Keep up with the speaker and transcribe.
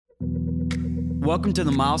Welcome to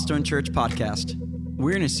the Milestone Church podcast.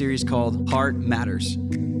 We're in a series called Heart Matters.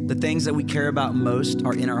 The things that we care about most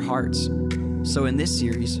are in our hearts. So in this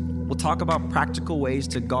series, we'll talk about practical ways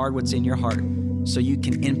to guard what's in your heart so you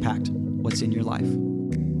can impact what's in your life.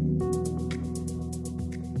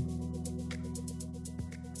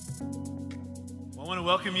 Well, I want to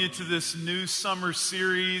welcome you to this new summer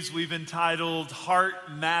series we've entitled Heart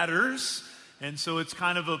Matters. And so it's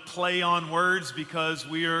kind of a play on words because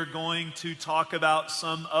we are going to talk about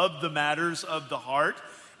some of the matters of the heart,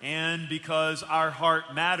 and because our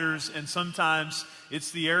heart matters, and sometimes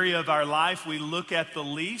it's the area of our life we look at the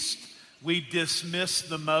least, we dismiss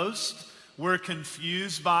the most, we're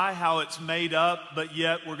confused by how it's made up, but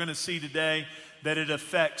yet we're going to see today that it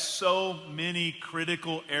affects so many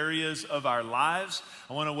critical areas of our lives.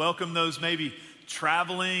 I want to welcome those maybe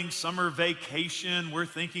traveling, summer vacation. We're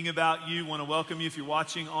thinking about you. Want to welcome you if you're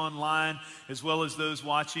watching online, as well as those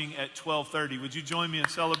watching at 12:30. Would you join me in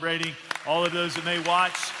celebrating all of those that may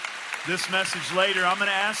watch this message later? I'm going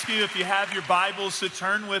to ask you, if you have your Bibles, to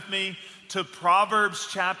turn with me to Proverbs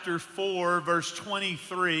chapter 4, verse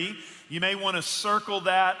 23. You may want to circle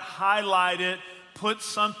that, highlight it, put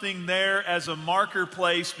something there as a marker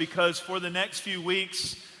place, because for the next few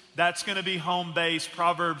weeks, that's going to be home base.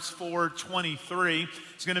 Proverbs 4:23.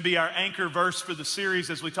 It's going to be our anchor verse for the series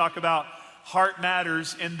as we talk about heart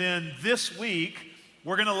matters. And then this week,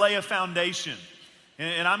 we're going to lay a foundation.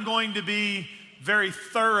 And I'm going to be very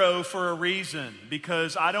thorough for a reason,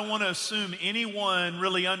 because I don't want to assume anyone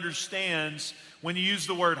really understands when you use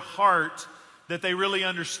the word heart that they really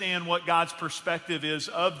understand what God's perspective is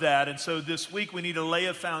of that. And so this week, we need to lay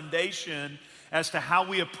a foundation as to how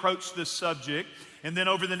we approach this subject. And then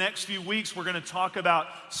over the next few weeks, we're going to talk about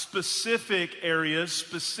specific areas,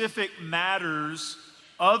 specific matters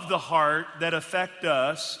of the heart that affect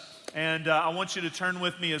us. And I want you to turn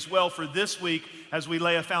with me as well for this week as we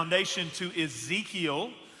lay a foundation to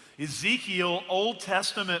Ezekiel. Ezekiel, Old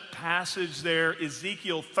Testament passage there,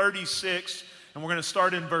 Ezekiel 36. And we're going to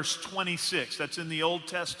start in verse 26. That's in the Old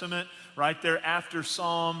Testament, right there after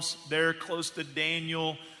Psalms, there close to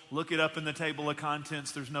Daniel. Look it up in the table of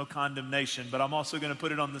contents. There's no condemnation, but I'm also going to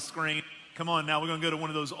put it on the screen. Come on, now we're going to go to one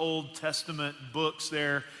of those Old Testament books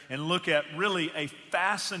there and look at really a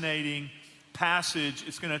fascinating passage.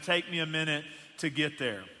 It's going to take me a minute to get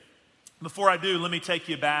there. Before I do, let me take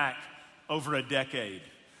you back over a decade.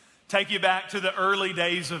 Take you back to the early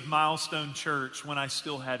days of Milestone Church when I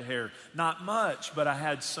still had hair. Not much, but I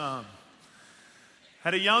had some.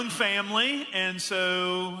 Had a young family, and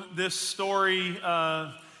so this story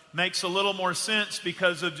makes a little more sense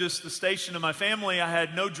because of just the station of my family. I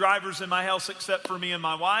had no drivers in my house except for me and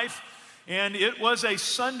my wife, and it was a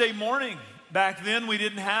Sunday morning. Back then, we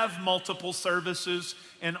didn't have multiple services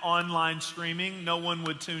and online streaming. No one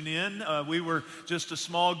would tune in. We were just a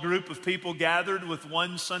small group of people gathered with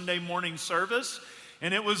one Sunday morning service,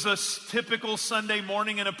 and it was a typical Sunday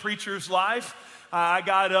morning in a preacher's life. I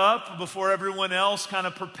got up before everyone else, kind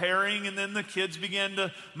of preparing, and then the kids began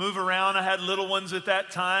to move around. I had little ones at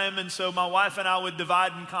that time, and so my wife and I would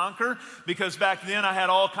divide and conquer, because back then I had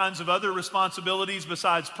all kinds of other responsibilities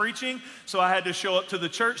besides preaching, so I had to show up to the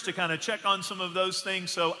church to kind of check on some of those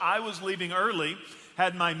things. So I was leaving early,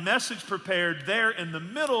 had my message prepared there in the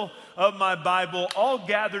middle of my Bible, all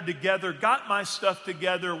gathered together, got my stuff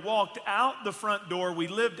together, walked out the front door. We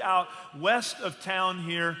lived out west of town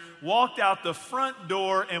here, walked out the front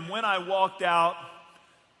door, and when I walked out,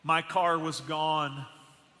 my car was gone.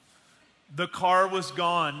 The car was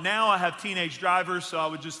gone. Now I have teenage drivers, so I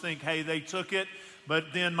would just think, hey, they took it. But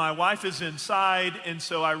then my wife is inside, and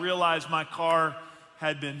so I realized my car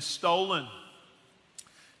had been stolen.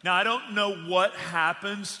 Now, I don't know what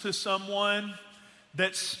happens to someone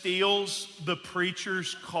that steals the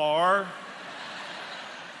preacher's car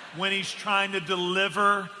when he's trying to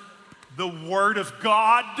deliver the word of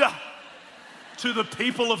God to the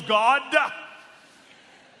people of God,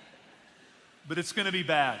 but it's going to be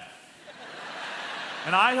bad.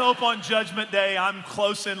 And I hope on Judgment Day I'm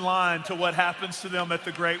close in line to what happens to them at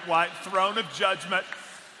the great white throne of judgment.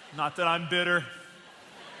 Not that I'm bitter.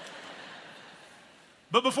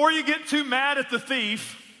 But before you get too mad at the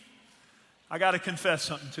thief, I got to confess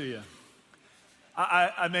something to you.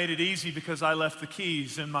 I made it easy because I left the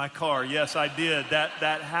keys in my car. Yes, I did. That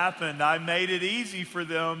happened. I made it easy for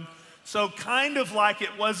them. So kind of like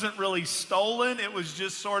it wasn't really stolen. It was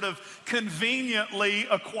just sort of conveniently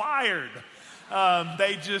acquired.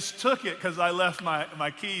 They just took it because I left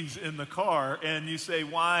my keys in the car. And you say,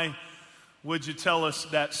 why would you tell us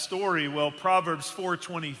that story? Well, Proverbs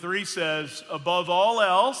 4:23 says, above all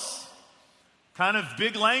else, Kind of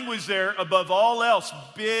big language there. Above all else,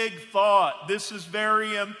 big thought. This is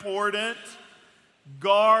very important.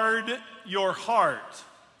 Guard your heart.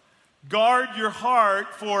 Guard your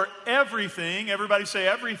heart, for everything, everybody say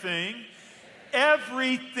everything,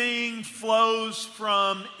 everything flows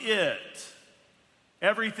from it.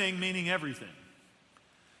 Everything meaning everything.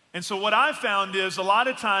 And so what I found is a lot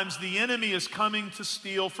of times the enemy is coming to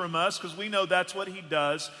steal from us, because we know that's what he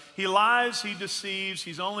does. He lies, he deceives,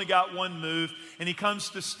 he's only got one move, and he comes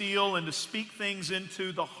to steal and to speak things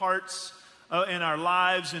into the hearts in our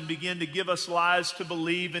lives and begin to give us lies to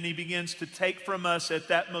believe, and he begins to take from us at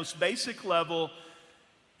that most basic level,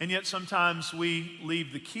 and yet sometimes we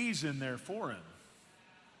leave the keys in there for him.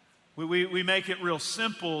 We make it real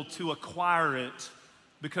simple to acquire it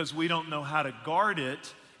because we don't know how to guard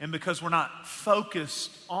it, and because we're not focused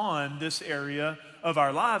on this area of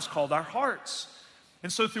our lives called our hearts.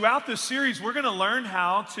 And so throughout this series, we're going to learn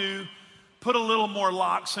how to put a little more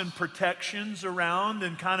locks and protections around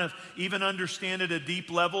and kind of even understand at a deep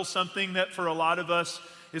level something that for a lot of us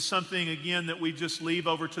is something, again, that we just leave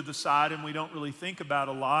over to the side and we don't really think about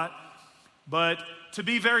a lot. But to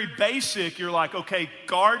be very basic, you're like, okay,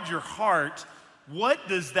 guard your heart. What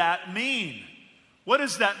does that mean? What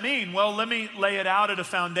does that mean? Well, let me lay it out at a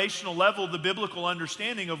foundational level, the biblical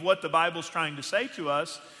understanding of what the Bible's trying to say to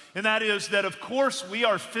us. And that is that, of course, we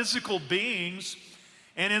are physical beings,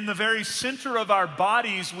 and in the very center of our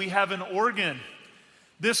bodies, we have an organ.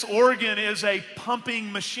 This organ is a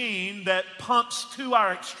pumping machine that pumps to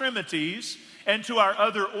our extremities and to our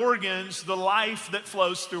other organs the life that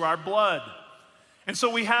flows through our blood. And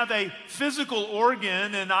so we have a physical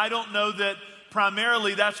organ, and I don't know that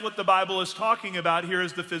primarily that's what the Bible is talking about here,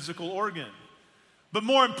 is the physical organ. But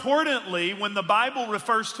more importantly, when the Bible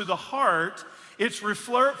refers to the heart, it's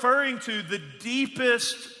referring to the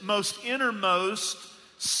deepest, most innermost,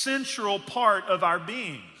 central part of our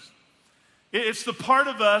beings. It's the part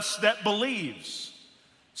of us that believes.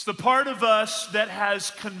 It's the part of us that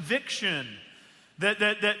has conviction,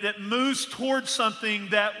 that moves towards something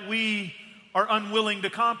that we are unwilling to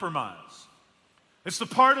compromise. It's the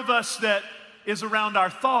part of us that is around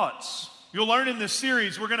our thoughts. You'll learn in this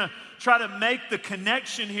series, we're going to try to make the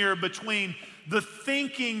connection here between the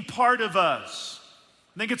thinking part of us.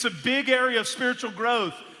 I think it's a big area of spiritual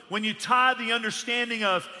growth when you tie the understanding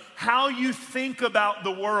of how you think about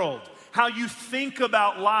the world, how you think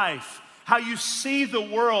about life, how you see the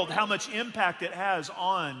world, how much impact it has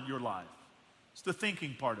on your life. It's the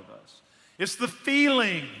thinking part of us. It's the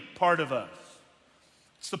feeling part of us.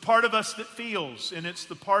 It's the part of us that feels, and it's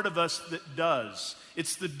the part of us that does.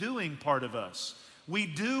 It's the doing part of us. We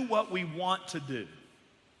do what we want to do.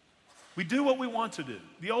 We do what we want to do.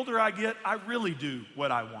 The older I get, I really do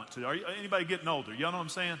what I want to do. Anybody getting older? You know what I'm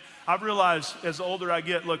saying? I've realized as the older I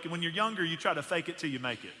get, look, when you're younger, you try to fake it till you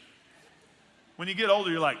make it. When you get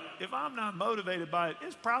older, you're like, if I'm not motivated by it,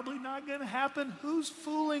 it's probably not going to happen. Who's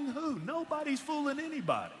fooling who? Nobody's fooling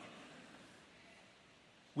anybody.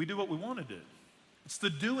 We do what we want to do. It's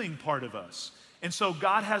the doing part of us. And so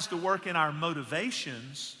God has to work in our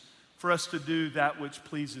motivations for us to do that which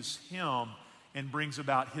pleases Him and brings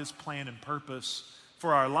about His plan and purpose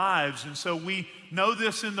for our lives. And so we know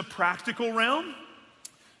this in the practical realm.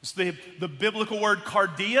 It's the biblical word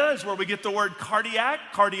cardia is where we get the word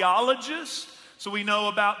cardiac, cardiologist. So we know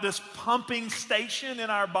about this pumping station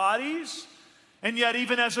in our bodies. And yet,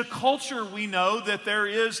 even as a culture, we know that there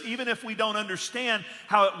is, even if we don't understand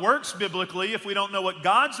how it works biblically, if we don't know what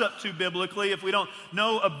God's up to biblically, if we don't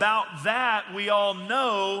know about that, we all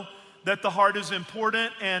know that the heart is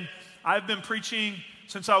important. And I've been preaching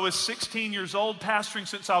since I was 16 years old, pastoring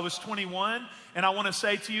since I was 21. And I want to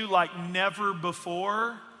say to you, like never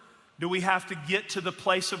before do we have to get to the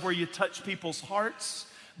place of where you touch people's hearts.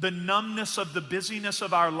 The numbness of the busyness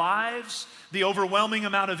of our lives, the overwhelming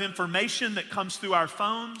amount of information that comes through our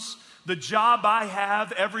phones, the job I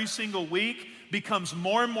have every single week becomes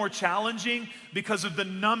more and more challenging because of the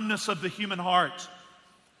numbness of the human heart.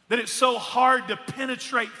 That it's so hard to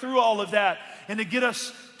penetrate through all of that and to get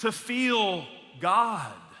us to feel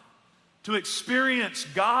God, to experience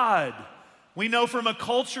God. We know from a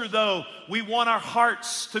culture, though, we want our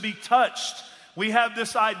hearts to be touched. We have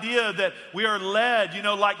this idea that we are led,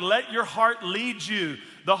 like let your heart lead you.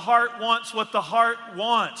 The heart wants what the heart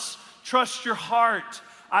wants. Trust your heart.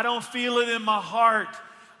 I don't feel it in my heart.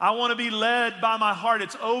 I want to be led by my heart.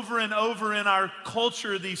 It's over and over in our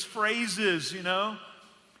culture, these phrases, In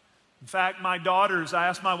fact, my daughters, I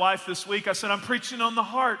asked my wife this week, I said, I'm preaching on the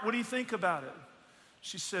heart. What do you think about it?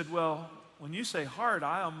 She said, well, when you say heart,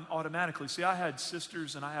 I am automatically, I had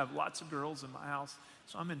sisters and I have lots of girls in my house,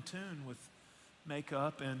 so I'm in tune with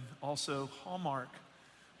makeup, and also Hallmark.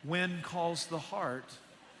 When calls the heart.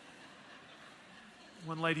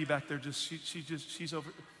 One lady back there she's over.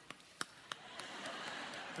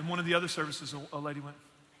 In one of the other services, a lady went.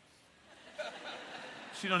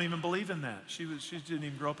 She don't even believe in that. She didn't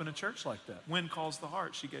even grow up in a church like that. When calls the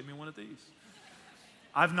heart. She gave me one of these.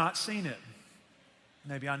 I've not seen it.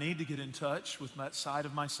 Maybe I need to get in touch with that side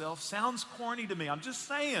of myself. Sounds corny to me. I'm just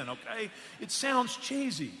saying, okay? It sounds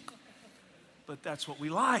cheesy. But that's what we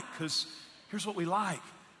like, because here's what we like.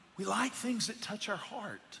 We like things that touch our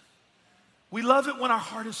heart. We love it when our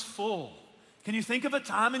heart is full. Can you think of a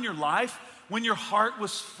time in your life when your heart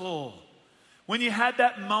was full? When you had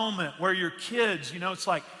that moment where your kids, it's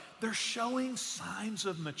like they're showing signs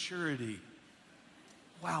of maturity.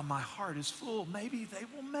 Wow, my heart is full. Maybe they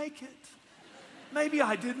will make it. Maybe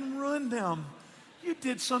I didn't ruin them. You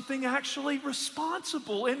did something actually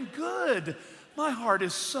responsible and good. My heart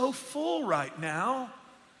is so full right now.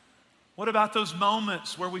 What about those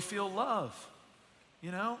moments where we feel love?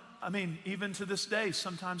 Even to this day,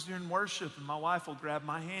 sometimes during worship, and my wife will grab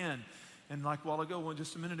my hand. And like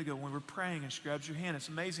just a minute ago, when we were praying and she grabs your hand, it's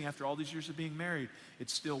amazing. After all these years of being married, it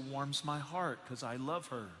still warms my heart because I love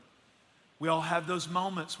her. We all have those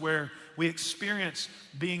moments where we experience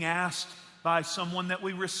being asked by someone that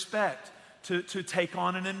we respect to take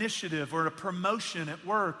on an initiative or a promotion at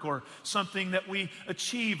work or something that we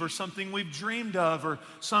achieve or something we've dreamed of or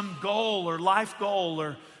some goal or life goal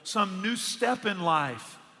or some new step in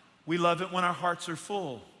life. We love it when our hearts are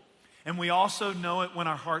full. And we also know it when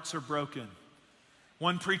our hearts are broken.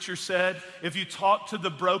 One preacher said, if you talk to the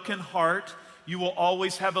broken heart, you will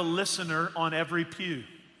always have a listener on every pew.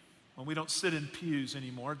 Well, we don't sit in pews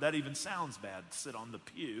anymore. That even sounds bad, sit on the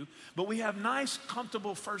pew. But we have nice,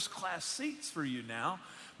 comfortable first-class seats for you now.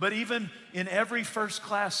 But even in every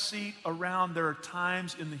first-class seat around, there are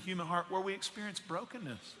times in the human heart where we experience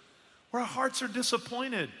brokenness, where our hearts are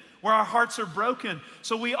disappointed, where our hearts are broken.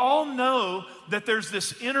 So we all know that there's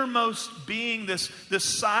this innermost being, this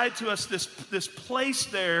side to us, this place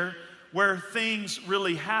there where things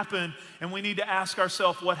really happen, and we need to ask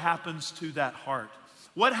ourselves, what happens to that heart?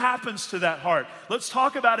 What happens to that heart? Let's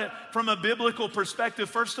talk about it from a biblical perspective.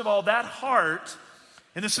 First of all, that heart,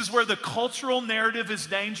 and this is where the cultural narrative is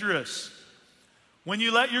dangerous. When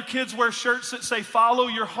you let your kids wear shirts that say, follow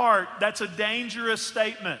your heart, that's a dangerous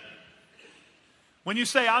statement. When you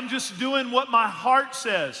say, I'm just doing what my heart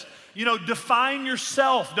says, define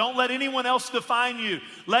yourself. Don't let anyone else define you.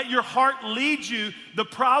 Let your heart lead you. The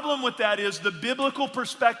problem with that is the biblical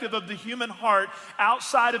perspective of the human heart,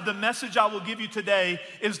 outside of the message I will give you today,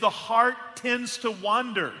 is the heart tends to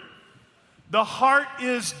wander. The heart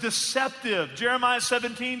is deceptive. Jeremiah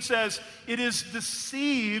 17 says, it is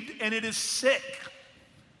deceived and it is sick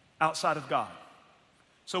outside of God.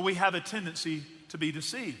 So we have a tendency to be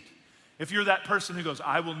deceived. If you're that person who goes,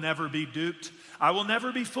 I will never be duped, I will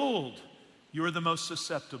never be fooled, you are the most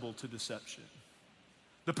susceptible to deception.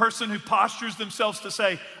 The person who postures themselves to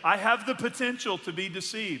say, I have the potential to be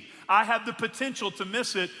deceived, I have the potential to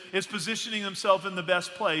miss it, is positioning themselves in the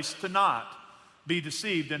best place to not be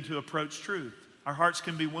deceived and to approach truth. Our hearts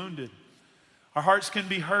can be wounded. Our hearts can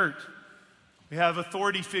be hurt. We have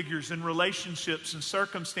authority figures in relationships and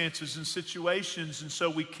circumstances and situations, and so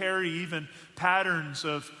we carry even patterns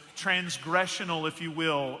of transgressional, if you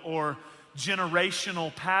will, or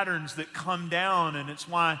generational patterns that come down, and it's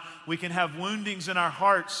why we can have woundings in our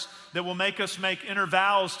hearts that will make us make inner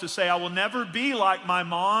vows to say, I will never be like my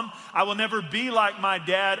mom, I will never be like my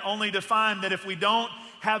dad, only to find that if we don't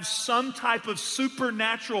have some type of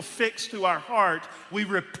supernatural fix to our heart, we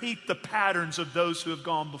repeat the patterns of those who have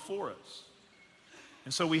gone before us.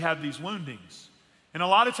 And so we have these woundings. And a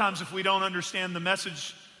lot of times if we don't understand the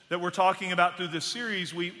message that we're talking about through this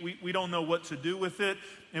series, we don't know what to do with it,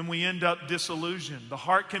 and we end up disillusioned. The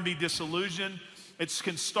heart can be disillusioned. It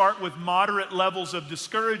can start with moderate levels of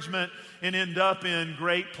discouragement and end up in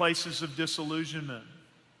great places of disillusionment.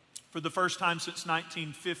 For the first time since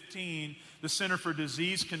 1915, the Center for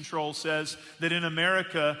Disease Control says that in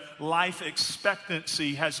America, life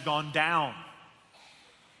expectancy has gone down.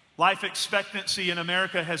 Life expectancy in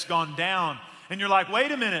America has gone down. And you're like,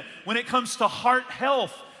 wait a minute, when it comes to heart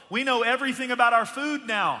health, we know everything about our food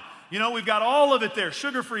now. We've got all of it there,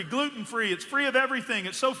 sugar-free, gluten-free, it's free of everything.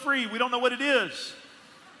 It's so free, we don't know what it is.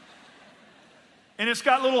 And it's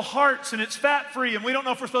got little hearts, and it's fat-free, and we don't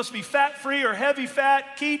know if we're supposed to be fat-free or heavy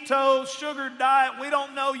fat, keto, sugar diet. We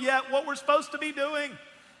don't know yet what we're supposed to be doing.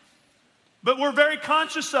 But we're very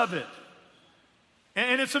conscious of it.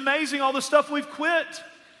 And it's amazing all the stuff we've quit.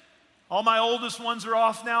 All my oldest ones are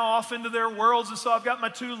off now, off into their worlds, and so I've got my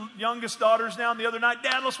two youngest daughters now. And the other night,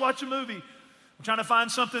 Dad, let's watch a movie. I'm trying to find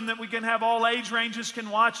something that we can have all age ranges can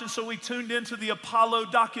watch, and so we tuned into the Apollo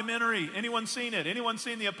documentary. Anyone seen it? Anyone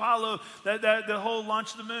seen the Apollo, the whole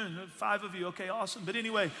launch of the moon? 5 of you, okay, awesome. But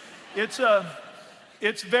anyway, it's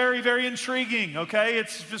very, very intriguing, okay?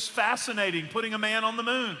 It's just fascinating, putting a man on the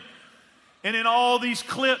moon. And in all these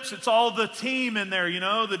clips, it's all the team in there,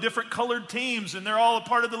 the different colored teams, and they're all a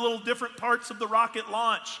part of the little different parts of the rocket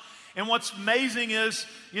launch. And what's amazing is,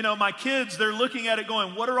 my kids, they're looking at it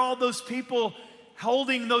going, what are all those people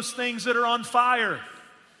holding those things that are on fire?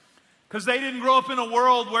 Because they didn't grow up in a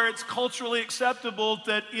world where it's culturally acceptable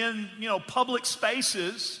that in, public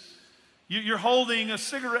spaces, you're holding a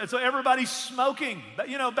cigarette. So everybody's smoking.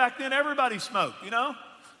 Back then everybody smoked,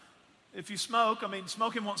 If you smoke,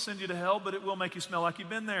 smoking won't send you to hell, but it will make you smell like you've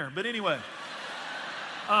been there. But anyway.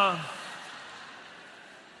 And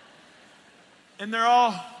they're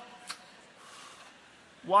all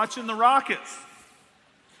watching the rockets.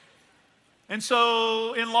 And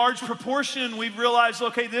so in large proportion, we've realized,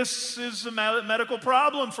 okay, this is a medical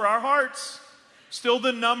problem for our hearts. Still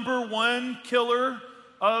the number one killer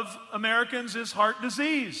of Americans is heart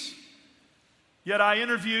disease. Yet I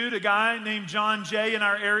interviewed a guy named John Jay in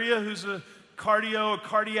our area who's a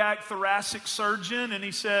cardiac thoracic surgeon, and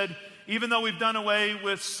he said, even though we've done away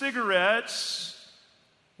with cigarettes,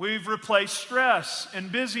 we've replaced stress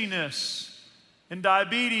and busyness and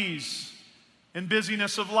diabetes and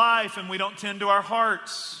busyness of life, and we don't tend to our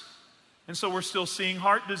hearts. And so we're still seeing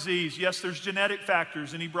heart disease. Yes, there's genetic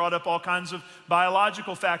factors, and he brought up all kinds of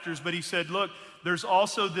biological factors, but he said, look, there's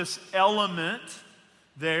also this element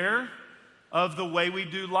there of the way we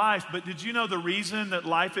do life. But did you know the reason that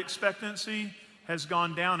life expectancy has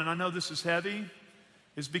gone down, and I know this is heavy,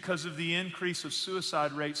 is because of the increase of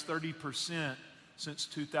suicide rates 30% since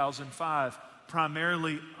 2005,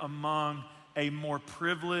 primarily among a more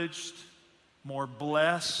privileged, more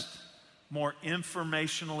blessed, more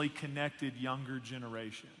informationally connected younger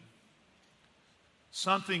generation.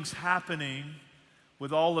 Something's happening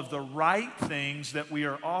with all of the right things that we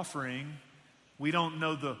are offering. We don't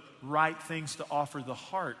know the right things to offer the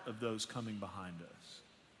heart of those coming behind us.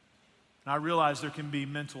 And I realize there can be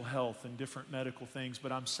mental health and different medical things,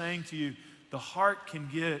 but I'm saying to you, the heart can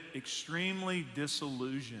get extremely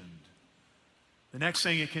disillusioned. The next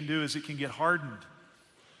thing it can do is it can get hardened.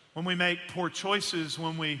 When we make poor choices,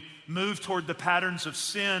 when we move toward the patterns of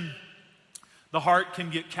sin, the heart can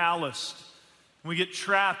get calloused. We get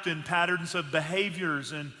trapped in patterns of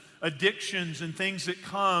behaviors and addictions and things that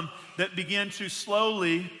come that begin to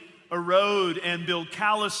slowly erode and build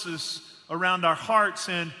calluses around our hearts.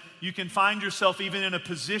 And you can find yourself even in a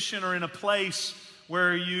position or in a place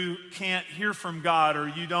where you can't hear from God, or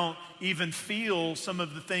you don't even feel some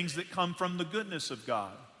of the things that come from the goodness of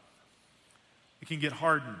God. It can get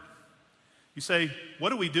hardened. You say,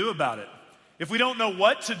 what do we do about it? If we don't know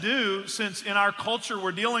what to do, since in our culture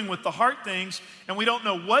we're dealing with the heart things, and we don't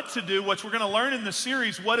know what to do, which we're going to learn in this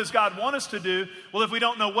series, what does God want us to do? Well, if we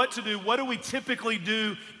don't know what to do, what do we typically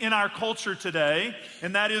do in our culture today?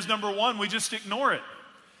 And that is, number one, we just ignore it.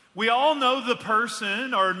 We all know the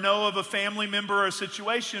person or know of a family member or a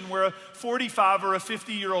situation where a 45 or a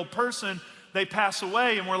 50-year-old person, they pass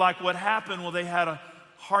away, and we're like, what happened? Well, they had a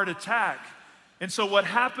heart attack. And so what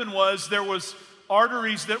happened was there was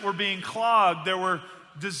arteries that were being clogged. There were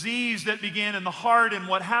disease that began in the heart. And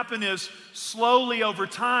what happened is slowly over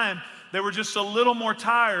time, they were just a little more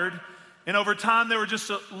tired. And over time, they were just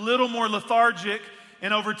a little more lethargic.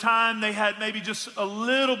 And over time, they had maybe just a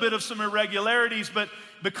little bit of some irregularities. But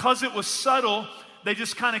because it was subtle, they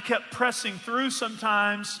just kind of kept pressing through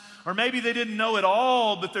sometimes. Or maybe they didn't know it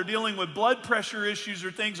all, but they're dealing with blood pressure issues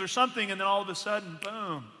or things or something. And then all of a sudden,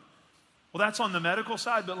 boom. Well, that's on the medical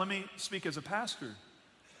side, but let me speak as a pastor.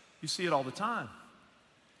 You see it all the time.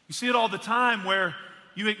 You see it all the time where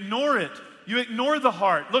you ignore it. You ignore the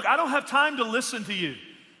heart. Look, I don't have time to listen to you.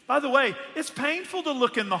 By the way, it's painful to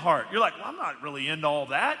look in the heart. You're like, well, I'm not really into all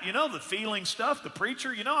that. The feeling stuff, the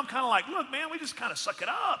preacher, I'm kind of like, look, man, we just kind of suck it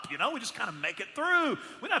up. We just kind of make it through.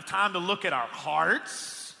 We don't have time to look at our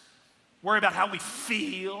hearts, worry about how we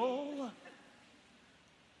feel.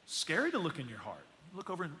 It's scary to look in your heart. Look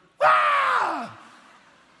over and,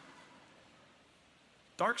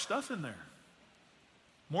 dark stuff in there.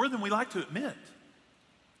 More than we like to admit.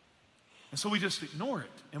 And so we just ignore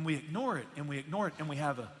it, and we ignore it, and we ignore it, and we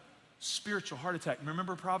have a spiritual heart attack.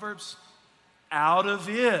 Remember Proverbs? Out of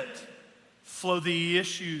it flow the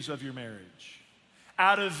issues of your marriage.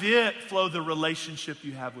 Out of it flow the relationship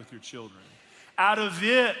you have with your children. Out of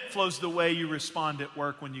it flows the way you respond at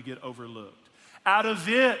work when you get overlooked. Out of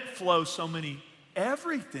it flows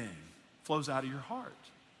everything flows out of your heart.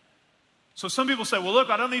 So some people say, well, look,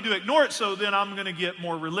 I don't need to ignore it, so then I'm going to get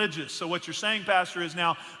more religious. So what you're saying, Pastor, is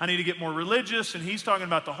now I need to get more religious, and he's talking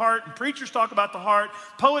about the heart, and preachers talk about the heart,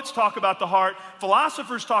 poets talk about the heart,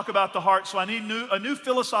 philosophers talk about the heart, so I need a new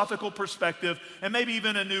philosophical perspective, and maybe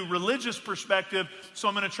even a new religious perspective, so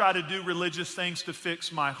I'm going to try to do religious things to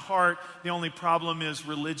fix my heart. The only problem is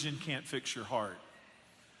religion can't fix your heart.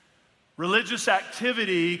 Religious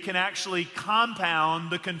activity can actually compound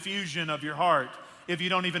the confusion of your heart if you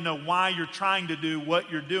don't even know why you're trying to do what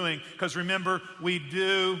you're doing. Because remember, we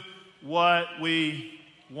do what we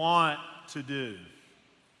want to do.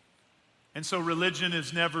 And so religion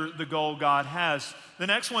is never the goal God has. The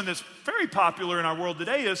next one that's very popular in our world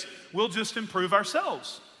today is we'll just improve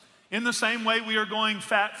ourselves. In the same way we are going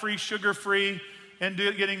fat-free, sugar-free, and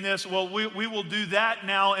getting this, well, we will do that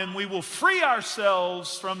now, and we will free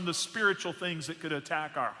ourselves from the spiritual things that could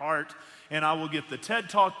attack our heart. And I will get the TED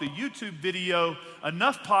Talk, the YouTube video,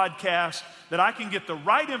 enough podcasts that I can get the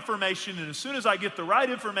right information. And as soon as I get the right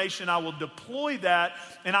information, I will deploy that,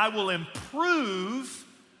 and I will improve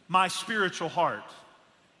my spiritual heart.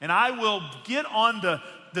 And I will get on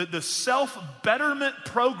the self-betterment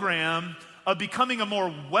program of becoming a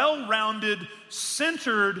more well-rounded,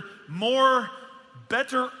 centered, more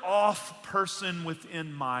better off person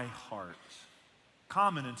within my heart.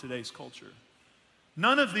 Common in today's culture.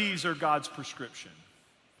 None of these are God's prescription.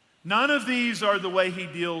 None of these are the way he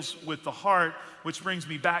deals with the heart, which brings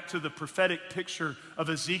me back to the prophetic picture of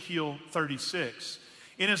Ezekiel 36.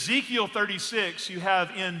 In Ezekiel 36, you have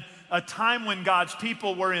in a time when God's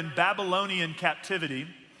people were in Babylonian captivity,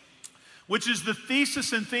 which is the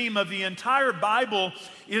thesis and theme of the entire Bible,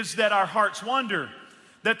 is that our hearts wander.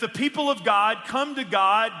 That the people of God come to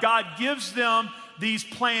God, God gives them these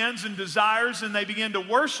plans and desires, and they begin to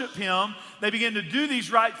worship him. They begin to do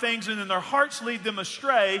these right things, and then their hearts lead them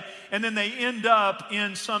astray, and then they end up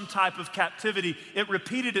in some type of captivity. It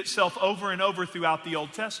repeated itself over and over throughout the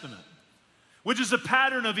Old Testament, which is a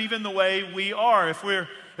pattern of even the way we are. If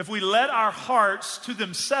we let our hearts to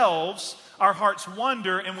themselves, our hearts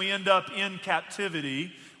wander, and we end up in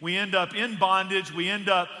captivity. We end up in bondage. We end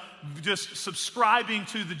up just subscribing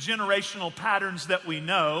to the generational patterns that we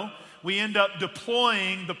know. We end up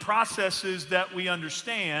deploying the processes that we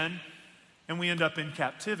understand, and we end up in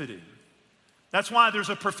captivity. That's why there's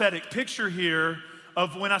a prophetic picture here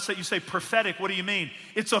of, when you say prophetic, what do you mean?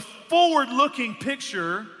 It's a forward-looking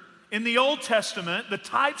picture in the Old Testament, the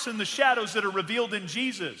types and the shadows that are revealed in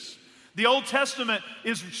Jesus. The Old Testament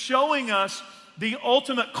is showing us the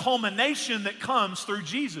ultimate culmination that comes through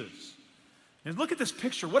Jesus. And look at this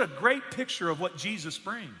picture. What a great picture of what Jesus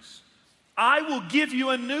brings. I will give you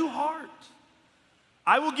a new heart.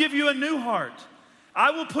 I will give you a new heart.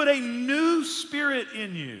 I will put a new spirit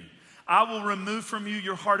in you. I will remove from you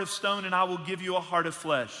your heart of stone, and I will give you a heart of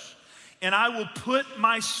flesh. And I will put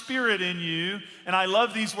my spirit in you. And I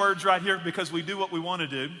love these words right here because we do what we want to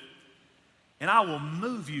do. And I will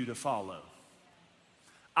move you to follow.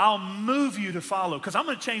 I'll move you to follow because I'm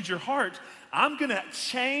going to change your heart. I'm going to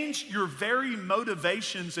change your very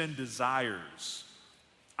motivations and desires.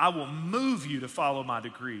 I will move you to follow my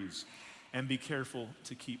decrees and be careful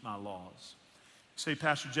to keep my laws. Say,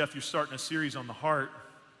 Pastor Jeff, you're starting a series on the heart.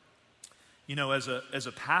 You know, as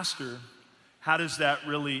a pastor, how does that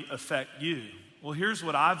really affect you? Well, here's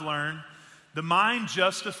what I've learned. The mind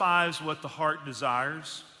justifies what the heart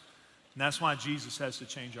desires, and that's why Jesus has to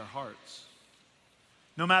change our hearts.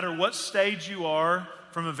 No matter what stage you are,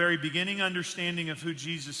 from a very beginning understanding of who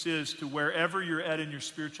Jesus is to wherever you're at in your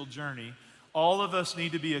spiritual journey, all of us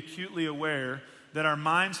need to be acutely aware that our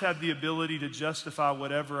minds have the ability to justify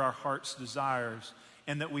whatever our hearts desires,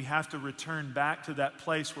 and that we have to return back to that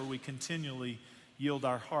place where we continually yield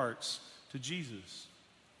our hearts to Jesus.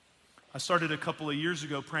 I started a couple of years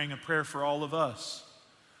ago praying a prayer for all of us.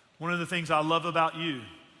 One of the things I love about you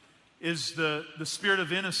is the spirit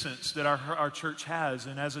of innocence that our church has.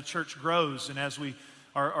 And as a church grows, and as we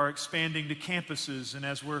are expanding to campuses, and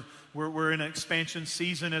as we're in an expansion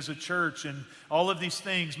season as a church, and all of these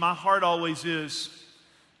things, my heart always is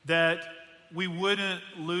that we wouldn't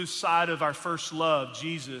lose sight of our first love,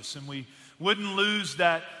 Jesus, and we wouldn't lose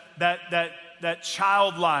that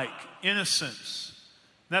childlike innocence.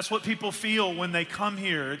 And that's what people feel when they come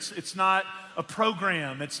here. It's not a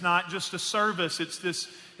program. It's not just a service. It's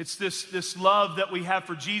this love that we have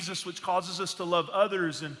for Jesus, which causes us to love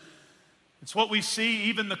others. And it's what we see,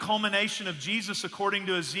 even the culmination of Jesus according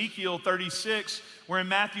to Ezekiel 36, where in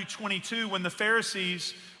Matthew 22, when the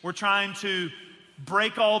Pharisees were trying to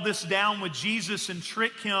break all this down with Jesus and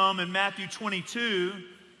trick him in Matthew 22,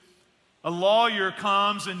 A lawyer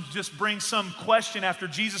comes and just brings some question after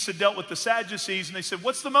Jesus had dealt with the Sadducees, and they said,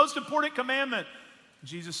 what's the most important commandment? And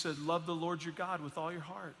Jesus said, love the Lord your God with all your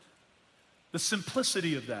heart. The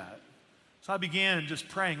simplicity of that. So I began just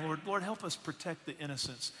praying, Lord, help us protect the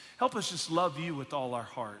innocents. Help us just love you with all our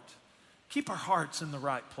heart. Keep our hearts in the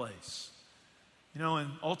right place. You know, and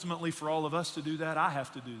ultimately for all of us to do that, I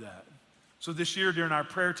have to do that. So this year during our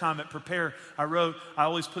prayer time at Prepare, I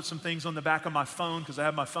always put some things on the back of my phone because I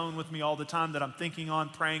have my phone with me all the time that I'm thinking on,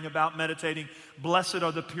 praying about, meditating. Blessed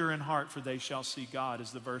are the pure in heart, for they shall see God, is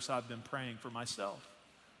the verse I've been praying for myself.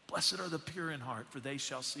 Blessed are the pure in heart, for they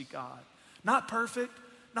shall see God. Not perfect,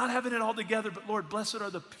 not having it all together, but Lord, blessed are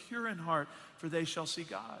the pure in heart, for they shall see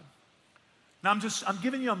God. Now I'm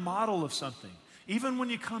giving you a model of something. Even when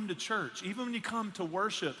you come to church, even when you come to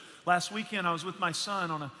worship. Last weekend I was with my son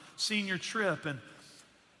on a senior trip, and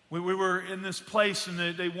we were in this place,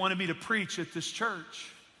 and they wanted me to preach at this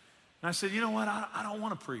church. And I said, you know what, I don't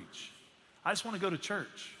want to preach. I just want to go to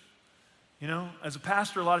church. You know, as a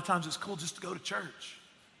pastor, a lot of times it's cool just to go to church.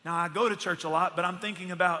 Now I go to church a lot, but I'm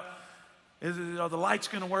thinking about, are the lights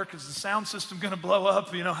going to work? Is the sound system going to blow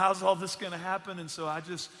up? You know, how's all this going to happen? And so I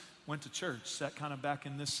just went to church, sat kind of back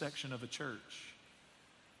in this section of a church.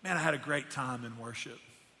 Man, I had a great time in worship.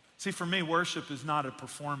 See, for me, worship is not a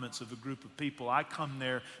performance of a group of people. I come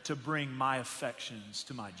there to bring my affections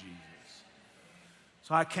to my Jesus.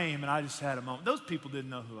 So I came and I just had a moment. Those people didn't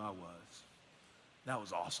know who I was. That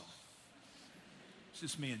was awesome. It's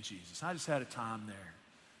just me and Jesus. I just had a time there.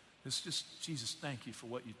 It's just, Jesus, thank you for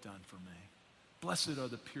what you've done for me. Blessed are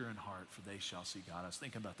the pure in heart, for they shall see God. I was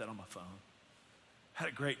thinking about that on my phone. Had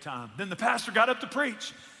a great time. Then the pastor got up to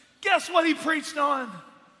preach. Guess what he preached on?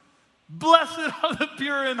 Blessed are the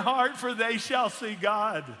pure in heart, for they shall see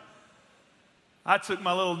God. I took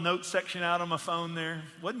my little note section out on my phone there.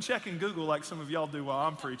 Wasn't checking Google like some of y'all do while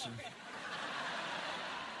I'm preaching.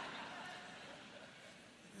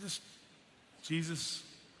 Just, Jesus,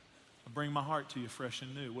 I bring my heart to you fresh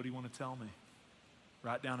and new. What do you want to tell me?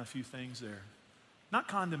 Write down a few things there. Not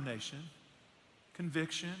condemnation,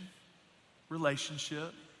 conviction,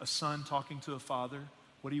 relationship, a son talking to a father.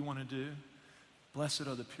 What do you want to do? Blessed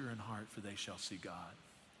are the pure in heart, for they shall see God.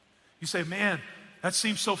 You say, man, that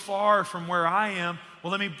seems so far from where I am.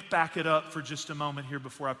 Well, let me back it up for just a moment here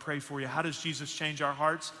before I pray for you. How does Jesus change our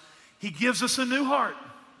hearts? He gives us a new heart.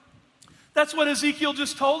 That's what Ezekiel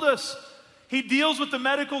just told us. He deals with the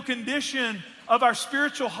medical condition of our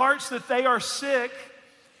spiritual hearts, that they are sick.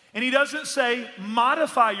 And he doesn't say,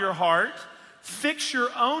 modify your heart, fix your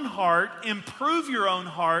own heart, improve your own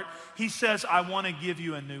heart. He says, I want to give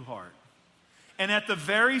you a new heart. And at the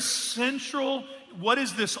very central, what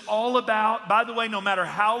is this all about? By the way, no matter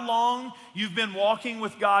how long you've been walking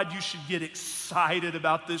with God, you should get excited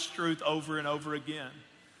about this truth over and over again.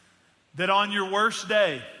 That on your worst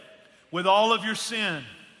day, with all of your sin,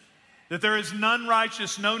 that there is none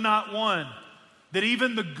righteous, no, not one. That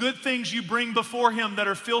even the good things you bring before him that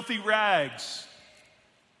are filthy rags,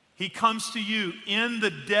 he comes to you in the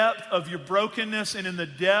depth of your brokenness and in the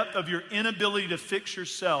depth of your inability to fix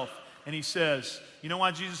yourself. And he says, you know why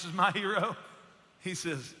Jesus is my hero? He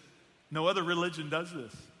says, no other religion does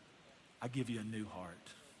this. I give you a new heart.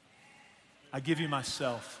 I give you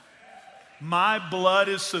myself. My blood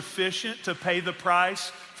is sufficient to pay the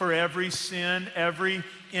price for every sin, every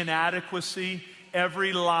inadequacy,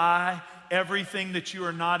 every lie, everything that you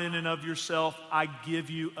are not in and of yourself. I give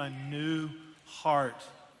you a new heart.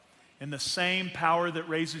 And the same power that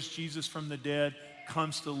raises Jesus from the dead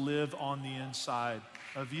comes to live on the inside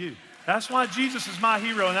of you. That's why Jesus is my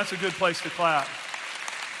hero, and that's a good place to clap.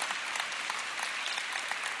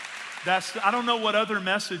 I don't know what other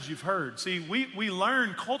message you've heard. See, we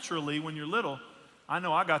learn culturally when you're little. I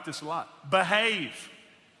know I got this a lot. Behave.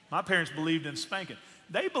 My parents believed in spanking.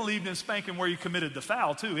 They believed in spanking where you committed the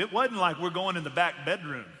foul, too. It wasn't like we're going in the back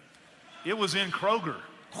bedroom. It was in Kroger.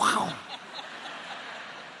 Wow.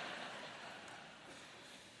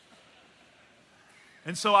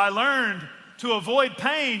 And so I learned, to avoid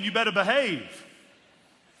pain, you better behave.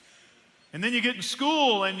 And then you get in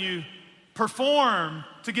school and you perform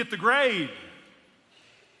to get the grade.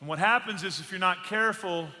 And what happens is, if you're not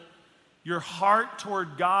careful, your heart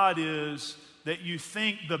toward God is that you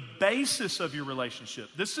think the basis of your relationship.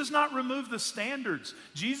 This does not remove the standards.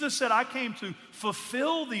 Jesus said, I came to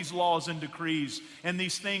fulfill these laws and decrees and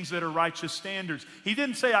these things that are righteous standards. He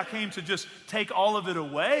didn't say I came to just take all of it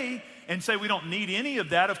away and say we don't need any of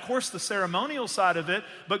that. Of course, the ceremonial side of it,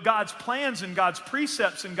 but God's plans and God's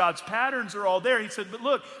precepts and God's patterns are all there. He said, but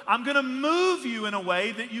look, I'm going to move you in a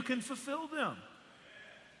way that you can fulfill them.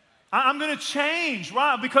 I'm going to change.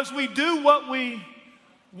 Why? Because we do what we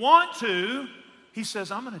want to, he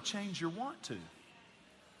says, I'm going to change your want to.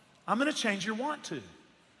 I'm going to change your want to.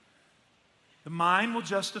 The mind will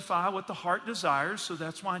justify what the heart desires, so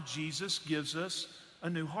that's why Jesus gives us a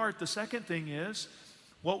new heart. The second thing is,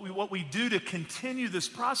 what we do to continue this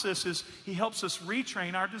process is he helps us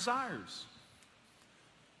retrain our desires.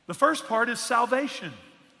 The first part is salvation.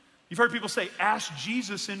 You've heard people say, ask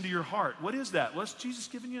Jesus into your heart. What is that? Well, it's Jesus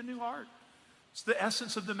giving you a new heart. It's the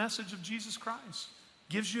essence of the message of Jesus Christ.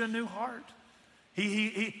 Gives you a new heart.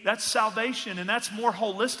 That's salvation, and that's more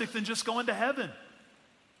holistic than just going to heaven.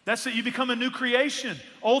 That's that you become a new creation.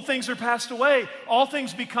 Old things are passed away. All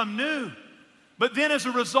things become new. But then as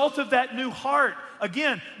a result of that new heart,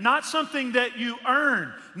 again, not something that you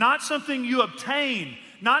earn, not something you obtain,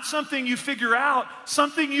 not something you figure out,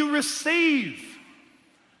 something you receive.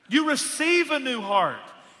 You receive a new heart.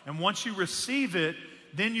 And once you receive it,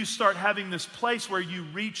 then you start having this place where you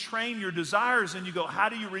retrain your desires. And you go, how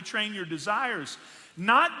do you retrain your desires?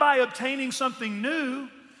 Not by obtaining something new,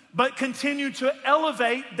 but continue to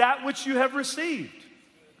elevate that which you have received.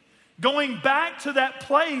 Going back to that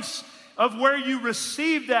place of where you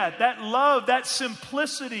received that love, that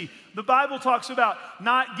simplicity. The Bible talks about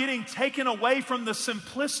not getting taken away from the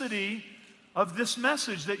simplicity of this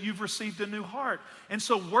message that you've received a new heart. And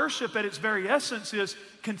so worship at its very essence is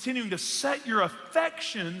continuing to set your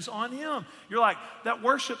affections on Him. You're like, that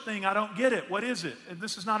worship thing, I don't get it. What is it? And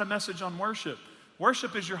this is not a message on worship.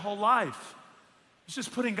 Worship is your whole life. It's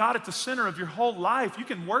just putting God at the center of your whole life. You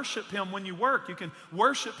can worship Him when you work. You can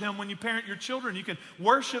worship Him when you parent your children. You can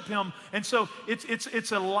worship Him. And so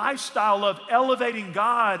it's a lifestyle of elevating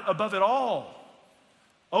God above it all.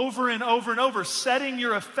 Over and over and over, setting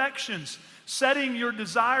your affections, setting your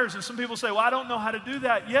desires. And some people say, well, I don't know how to do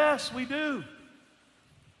that. Yes, we do.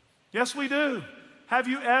 Yes, we do. Have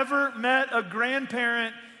you ever met a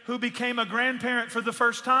grandparent who became a grandparent for the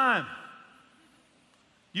first time?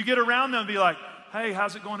 You get around them and be like, hey,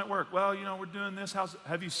 how's it going at work? Well, we're doing this.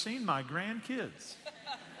 Have you seen my grandkids?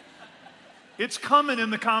 It's coming in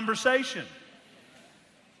the conversation.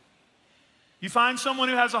 You find someone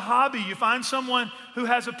who has a hobby, you find someone who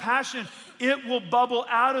has a passion, it will bubble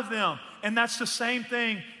out of them. And that's the same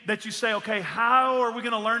thing that you say, okay, how are we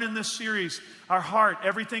going to learn in this series? Our heart,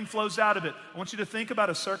 everything flows out of it. I want you to think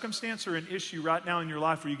about a circumstance or an issue right now in your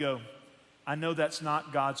life where you go, I know that's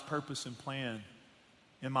not God's purpose and plan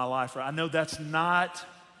in my life. I know that's not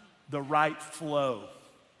the right flow.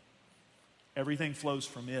 Everything flows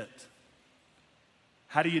from it.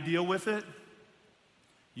 How do you deal with it?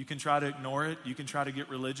 You can try to ignore it. You can try to get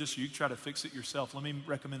religious. You can try to fix it yourself. Let me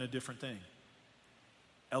recommend a different thing.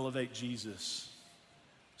 Elevate Jesus.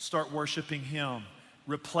 Start worshiping Him.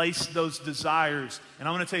 Replace those desires. And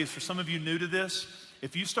I want to tell you, for some of you new to this,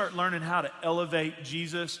 if you start learning how to elevate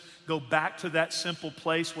Jesus, go back to that simple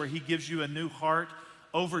place where He gives you a new heart,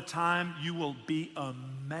 over time, you will be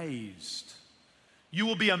amazed. You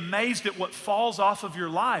will be amazed at what falls off of your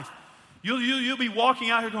life. You'll be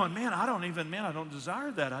walking out here going, man, I don't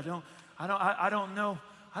desire that. I don't know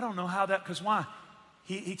how that, because why?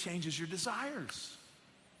 He changes your desires.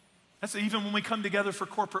 That's even when we come together for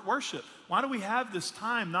corporate worship. Why do we have this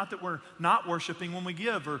time? Not that we're not worshiping when we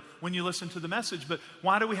give or when you listen to the message, but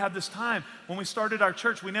why do we have this time? When we started our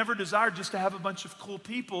church, we never desired just to have a bunch of cool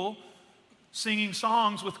people singing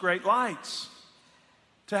songs with great lights,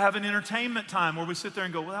 to have an entertainment time where we sit there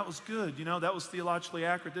and go, well, that was good, that was theologically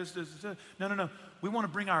accurate, this. No. We want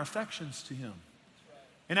to bring our affections to Him.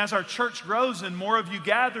 And as our church grows and more of you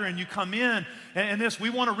gather and you come in and this, we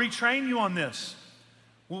want to retrain you on this.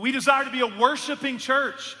 We desire to be a worshiping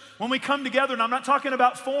church. When we come together, and I'm not talking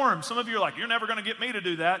about form. Some of you are like, you're never going to get me to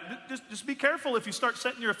do that. Just be careful if you start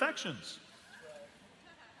setting your affections.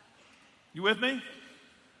 You with me?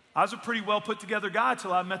 I was a pretty well put together guy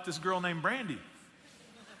till I met this girl named Brandy.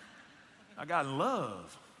 I got in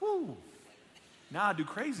love. Woo. Now I do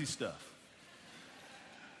crazy stuff.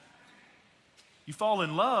 You fall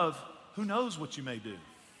in love, who knows what you may do?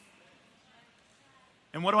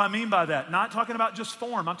 And what do I mean by that? Not talking about just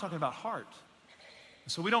form, I'm talking about heart.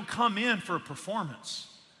 So we don't come in for a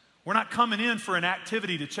performance. We're not coming in for an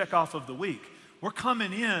activity to check off of the week. We're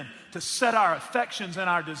coming in to set our affections and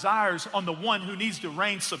our desires on the one who needs to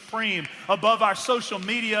reign supreme above our social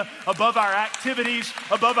media, above our activities,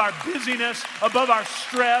 above our busyness, above our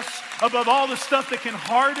stress, above all the stuff that can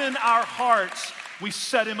harden our hearts. We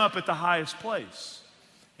set Him up at the highest place.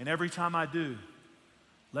 And every time I do,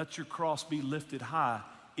 let your cross be lifted high.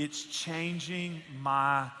 It's changing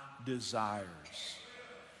my desires.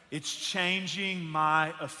 It's changing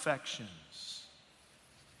my affections.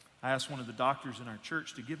 I asked one of the doctors in our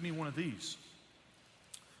church to give me one of these.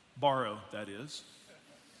 Borrow, that is.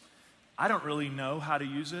 I don't really know how to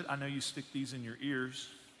use it. I know you stick these in your ears.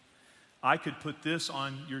 I could put this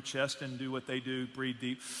on your chest and do what they do, breathe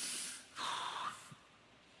deep.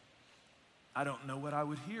 I don't know what I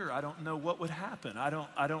would hear. I don't know what would happen. I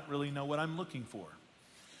don't really know what I'm looking for.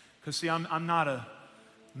 Because see, I'm not a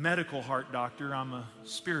medical heart doctor. I'm a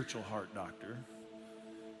spiritual heart doctor.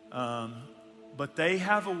 But they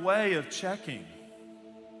have a way of checking.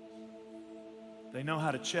 They know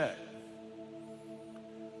how to check.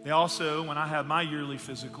 They also, when I have my yearly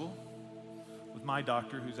physical with my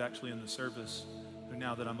doctor, who's actually in the service, who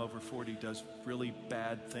now that I'm over 40 does really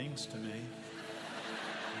bad things to me.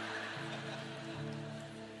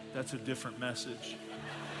 That's a different message.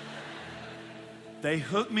 They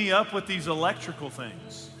hook me up with these electrical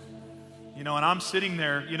things. You know, and I'm sitting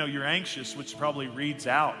there, you know, you're anxious, which probably reads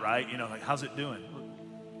out, right? You know, like, how's it doing?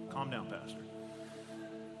 Calm down, Pastor.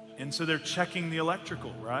 And so they're checking the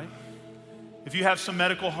electrical, right? If you have some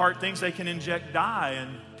medical heart things, they can inject dye,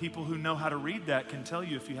 and people who know how to read that can tell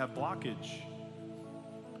you if you have blockage.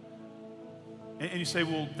 And you say,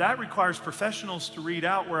 well, that requires professionals to read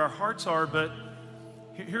out where our hearts are, but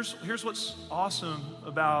here's what's awesome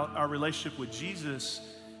about our relationship with Jesus.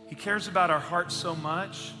 He cares about our hearts so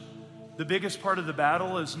much. The biggest part of the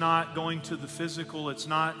battle is not going to the physical. It's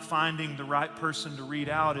not finding the right person to read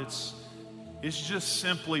out. It's just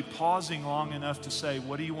simply pausing long enough to say,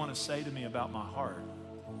 what do you want to say to me about my heart?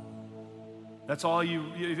 That's all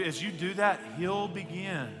as you do that, He'll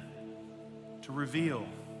begin to reveal.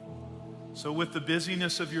 So with the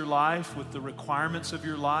busyness of your life, with the requirements of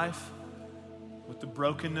your life, with the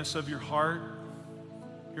brokenness of your heart,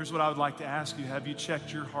 here's what I would like to ask you. Have you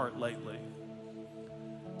checked your heart lately?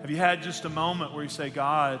 Have you had just a moment where you say,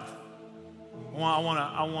 God, I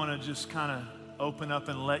want to just kind of open up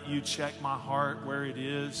and let you check my heart where it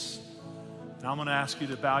is. And I'm going to ask you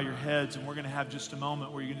to bow your heads, and we're going to have just a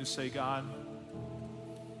moment where you can just say, God,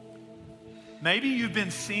 maybe you've been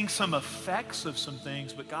seeing some effects of some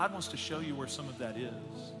things, but God wants to show you where some of that is.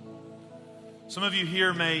 Some of you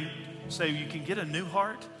here may say, you can get a new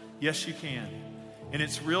heart? Yes, you can. And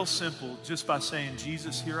it's real simple, just by saying,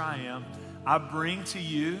 Jesus, here I am. I bring to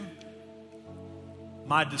you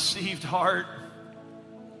my deceived heart,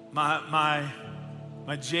 my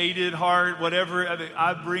jaded heart, whatever.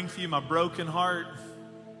 I bring to you my broken heart.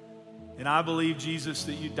 And I believe, Jesus,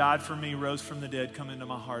 that you died for me, rose from the dead, come into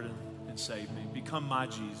my heart and save me. Become my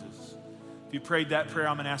Jesus. If you prayed that prayer,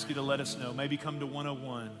 I'm going to ask you to let us know. Maybe come to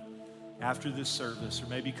 101 after this service, or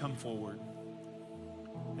maybe come forward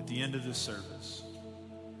at the end of this service.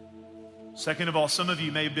 Second of all, some of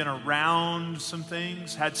you may have been around some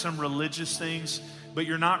things, had some religious things, but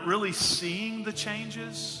you're not really seeing the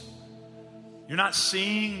changes. You're not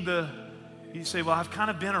seeing you say, well, I've kind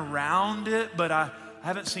of been around it, but I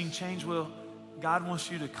haven't seen change. Well, God wants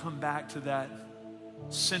you to come back to that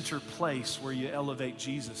center place where you elevate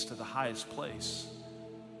Jesus to the highest place.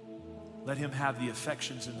 Let Him have the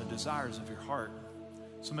affections and the desires of your heart.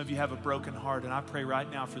 Some of you have a broken heart, and I pray right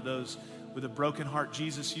now for those with a broken heart.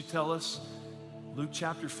 Jesus, you tell us, Luke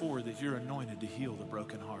chapter 4, that you're anointed to heal the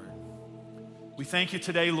broken heart. We thank you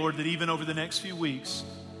today, Lord, that even over the next few weeks,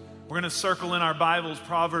 we're going to circle in our Bibles,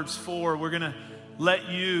 Proverbs 4. We're going to let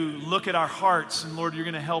you look at our hearts, and Lord, you're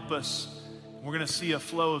going to help us. We're going to see a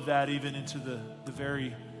flow of that even into the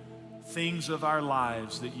very things of our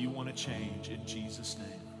lives that you want to change. In Jesus' name.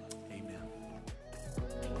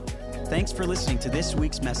 Thanks for listening to this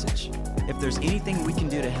week's message. If there's anything we can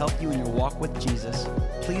do to help you in your walk with Jesus,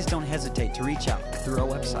 please don't hesitate to reach out through our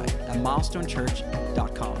website at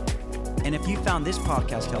milestonechurch.com. And if you found this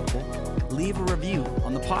podcast helpful, leave a review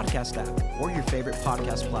on the podcast app or your favorite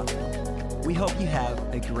podcast platform. We hope you have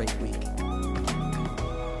a great week.